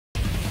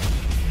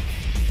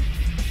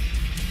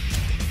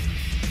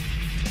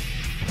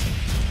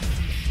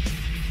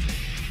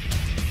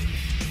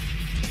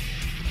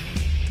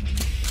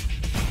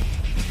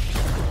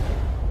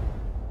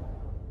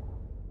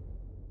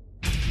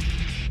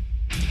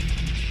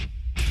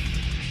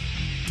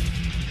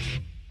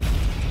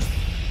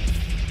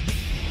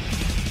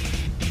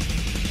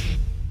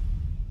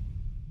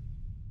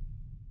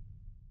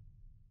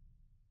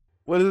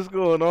What is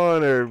going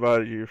on,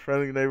 everybody? Your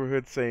friendly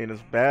neighborhood Saiyan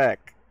is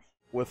back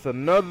with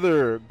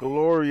another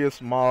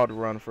glorious mod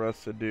run for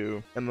us to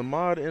do. And the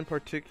mod in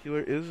particular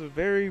is a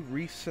very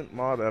recent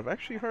mod I've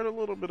actually heard a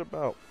little bit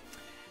about.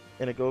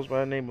 And it goes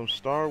by the name of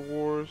Star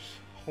Wars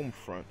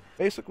Homefront.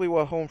 Basically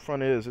what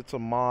Homefront is, it's a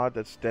mod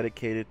that's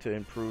dedicated to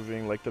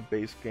improving like the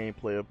base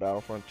gameplay of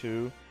Battlefront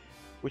 2,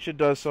 which it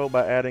does so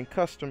by adding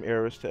custom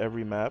eras to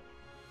every map,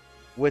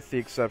 with the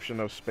exception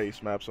of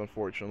space maps,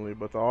 unfortunately.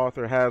 But the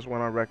author has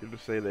went on record to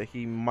say that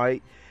he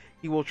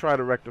will try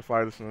to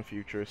rectify this in the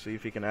future, see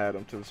if he can add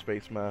them to the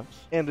space maps.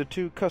 And the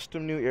two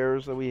custom new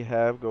eras that we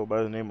have go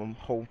by the name of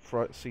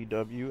Homefront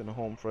CW and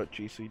Homefront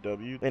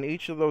GCW. And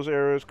each of those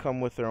eras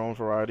come with their own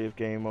variety of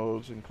game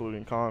modes,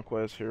 including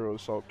Conquest, Hero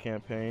Assault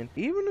Campaign,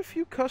 even a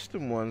few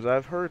custom ones.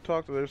 I've heard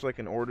talk that there's like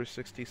an Order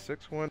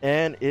 66 one,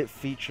 and it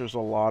features a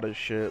lot of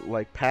shit.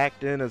 Like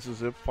packed in as a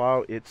zip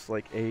file, it's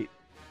like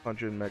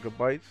 800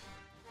 megabytes.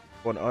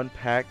 When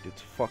unpacked, it's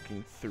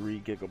fucking 3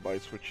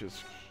 gigabytes, which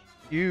is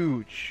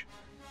huge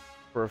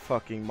for a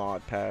fucking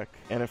mod pack.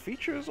 And it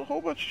features a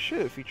whole bunch of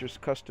shit. It features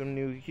custom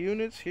new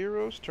units,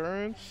 heroes,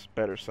 turns,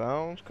 better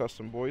sounds,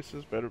 custom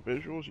voices, better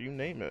visuals, you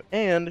name it.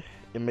 And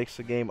it makes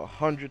the game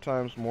 100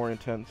 times more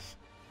intense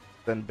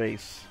than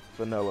base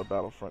vanilla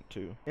Battlefront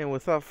 2. And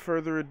without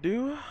further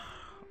ado,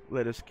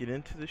 let us get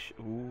into the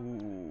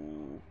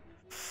Ooh.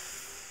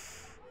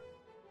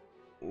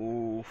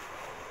 Ooh.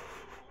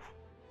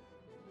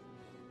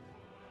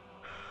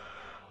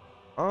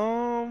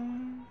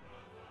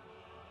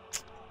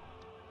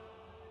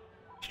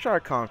 Let's try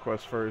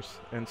Conquest first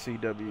and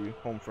CW,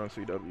 Homefront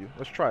CW.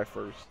 Let's try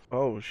first.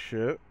 Oh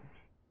shit.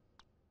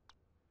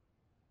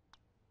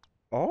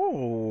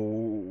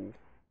 Oh.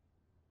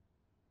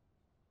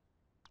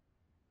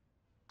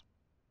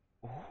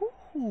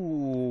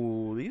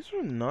 Ooh, these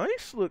are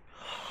nice. Look.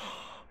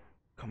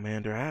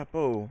 Commander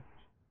Apple.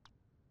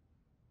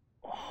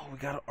 Oh, we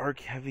got an Arc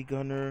Heavy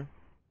Gunner.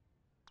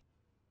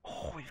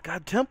 Oh, we've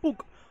got Temple.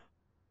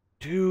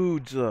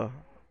 Dudes, and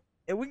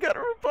we got a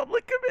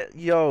Republic commit.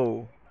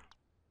 Yo,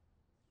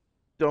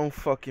 don't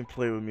fucking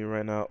play with me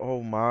right now.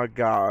 Oh my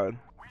god.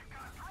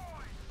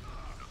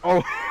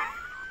 Oh,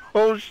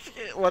 oh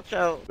shit, watch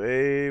out.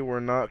 They were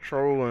not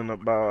trolling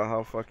about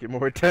how fucking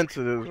more intense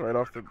it is right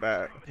off the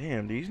bat.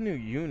 Damn, these new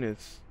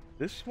units,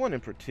 this one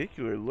in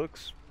particular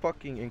looks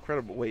fucking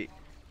incredible. Wait,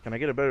 can I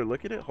get a better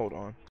look at it? Hold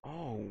on.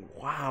 Oh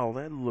wow,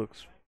 that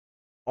looks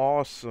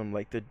awesome.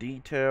 Like the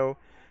detail,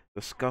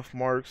 the scuff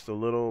marks, the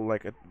little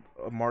like a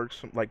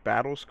marks like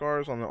battle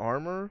scars on the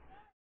armor.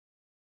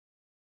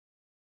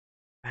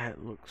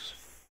 That looks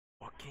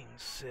fucking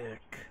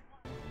sick.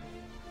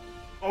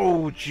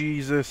 Oh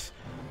Jesus.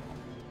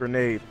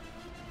 Grenade.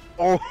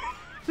 Oh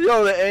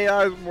yo, the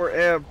AI is more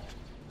amped.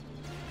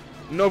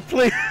 No,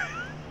 please.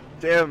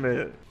 Damn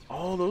it.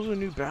 Oh, those are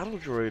new battle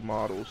droid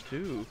models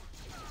too.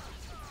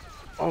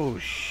 Oh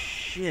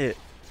shit.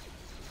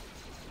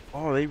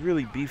 Oh, they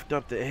really beefed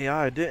up the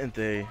AI, didn't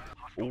they?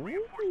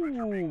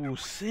 Ooh,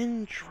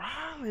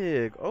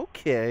 Centralic.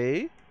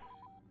 Okay.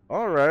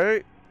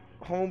 Alright.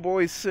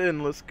 Homeboy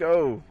Sin, let's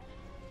go.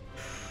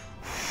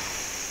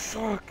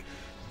 Fuck.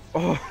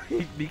 Oh,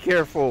 be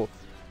careful.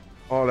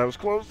 Oh, that was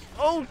close.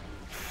 Oh,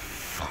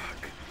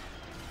 fuck.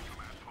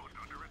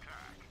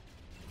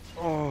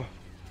 Oh.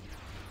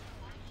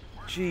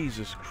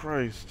 Jesus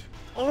Christ.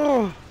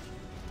 Oh.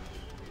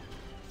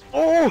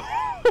 Oh.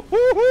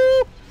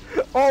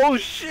 Oh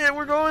shit,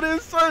 we're going in,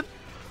 son.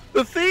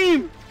 The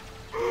theme.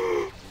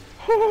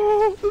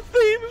 Oh, the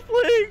theme is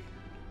playing.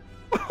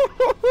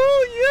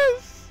 Oh,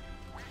 yes.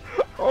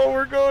 Oh,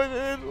 we're going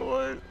in,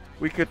 boy.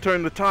 We could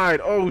turn the tide.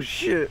 Oh,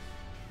 shit.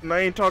 And I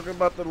ain't talking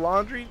about the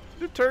laundry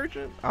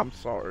detergent. I'm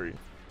sorry.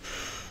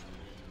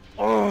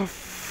 Oh,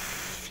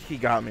 he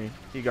got me.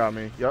 He got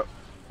me. Yep.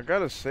 I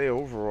gotta say,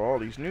 overall,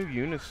 these new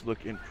units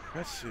look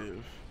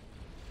impressive.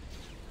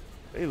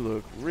 They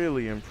look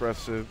really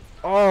impressive.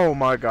 Oh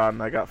my god,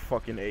 and I got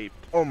fucking aped.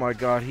 Oh my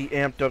god, he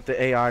amped up the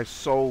AI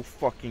so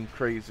fucking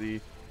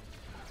crazy.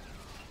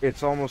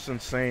 It's almost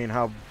insane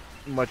how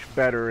much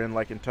better and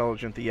like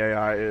intelligent the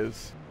AI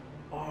is.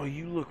 Oh,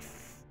 you look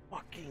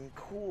fucking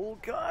cool,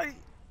 guy.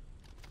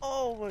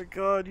 Oh my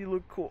god, you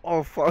look cool.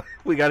 Oh fuck,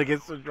 we gotta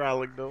get some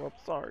Centralic though, I'm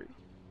sorry.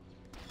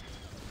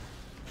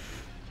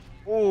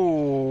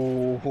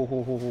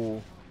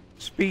 Oh,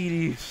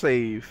 speedy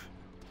save.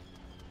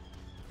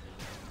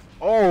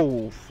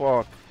 Oh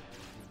fuck.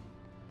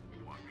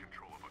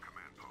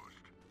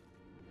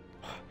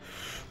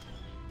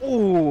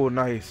 Oh,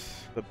 nice.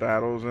 The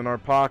battle's in our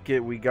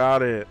pocket. We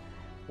got it.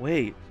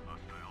 Wait.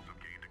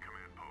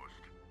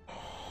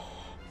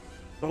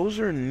 Those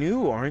are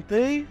new, aren't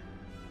they?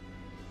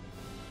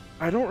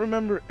 I don't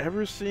remember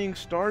ever seeing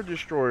Star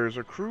Destroyers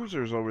or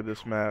Cruisers over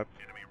this map.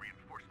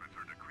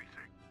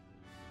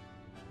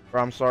 Or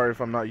I'm sorry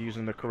if I'm not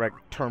using the correct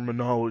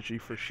terminology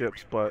for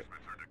ships, but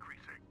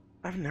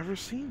I've never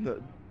seen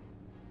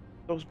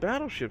those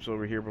battleships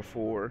over here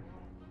before.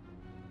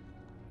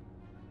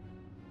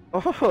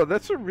 Oh,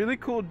 that's a really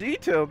cool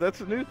detail. That's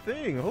a new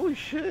thing. Holy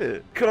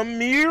shit. Come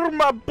here,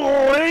 my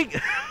boy.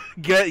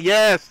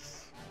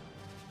 Yes.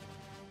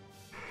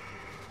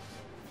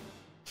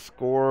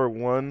 score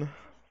one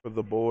for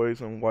the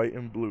boys in white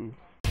and blue.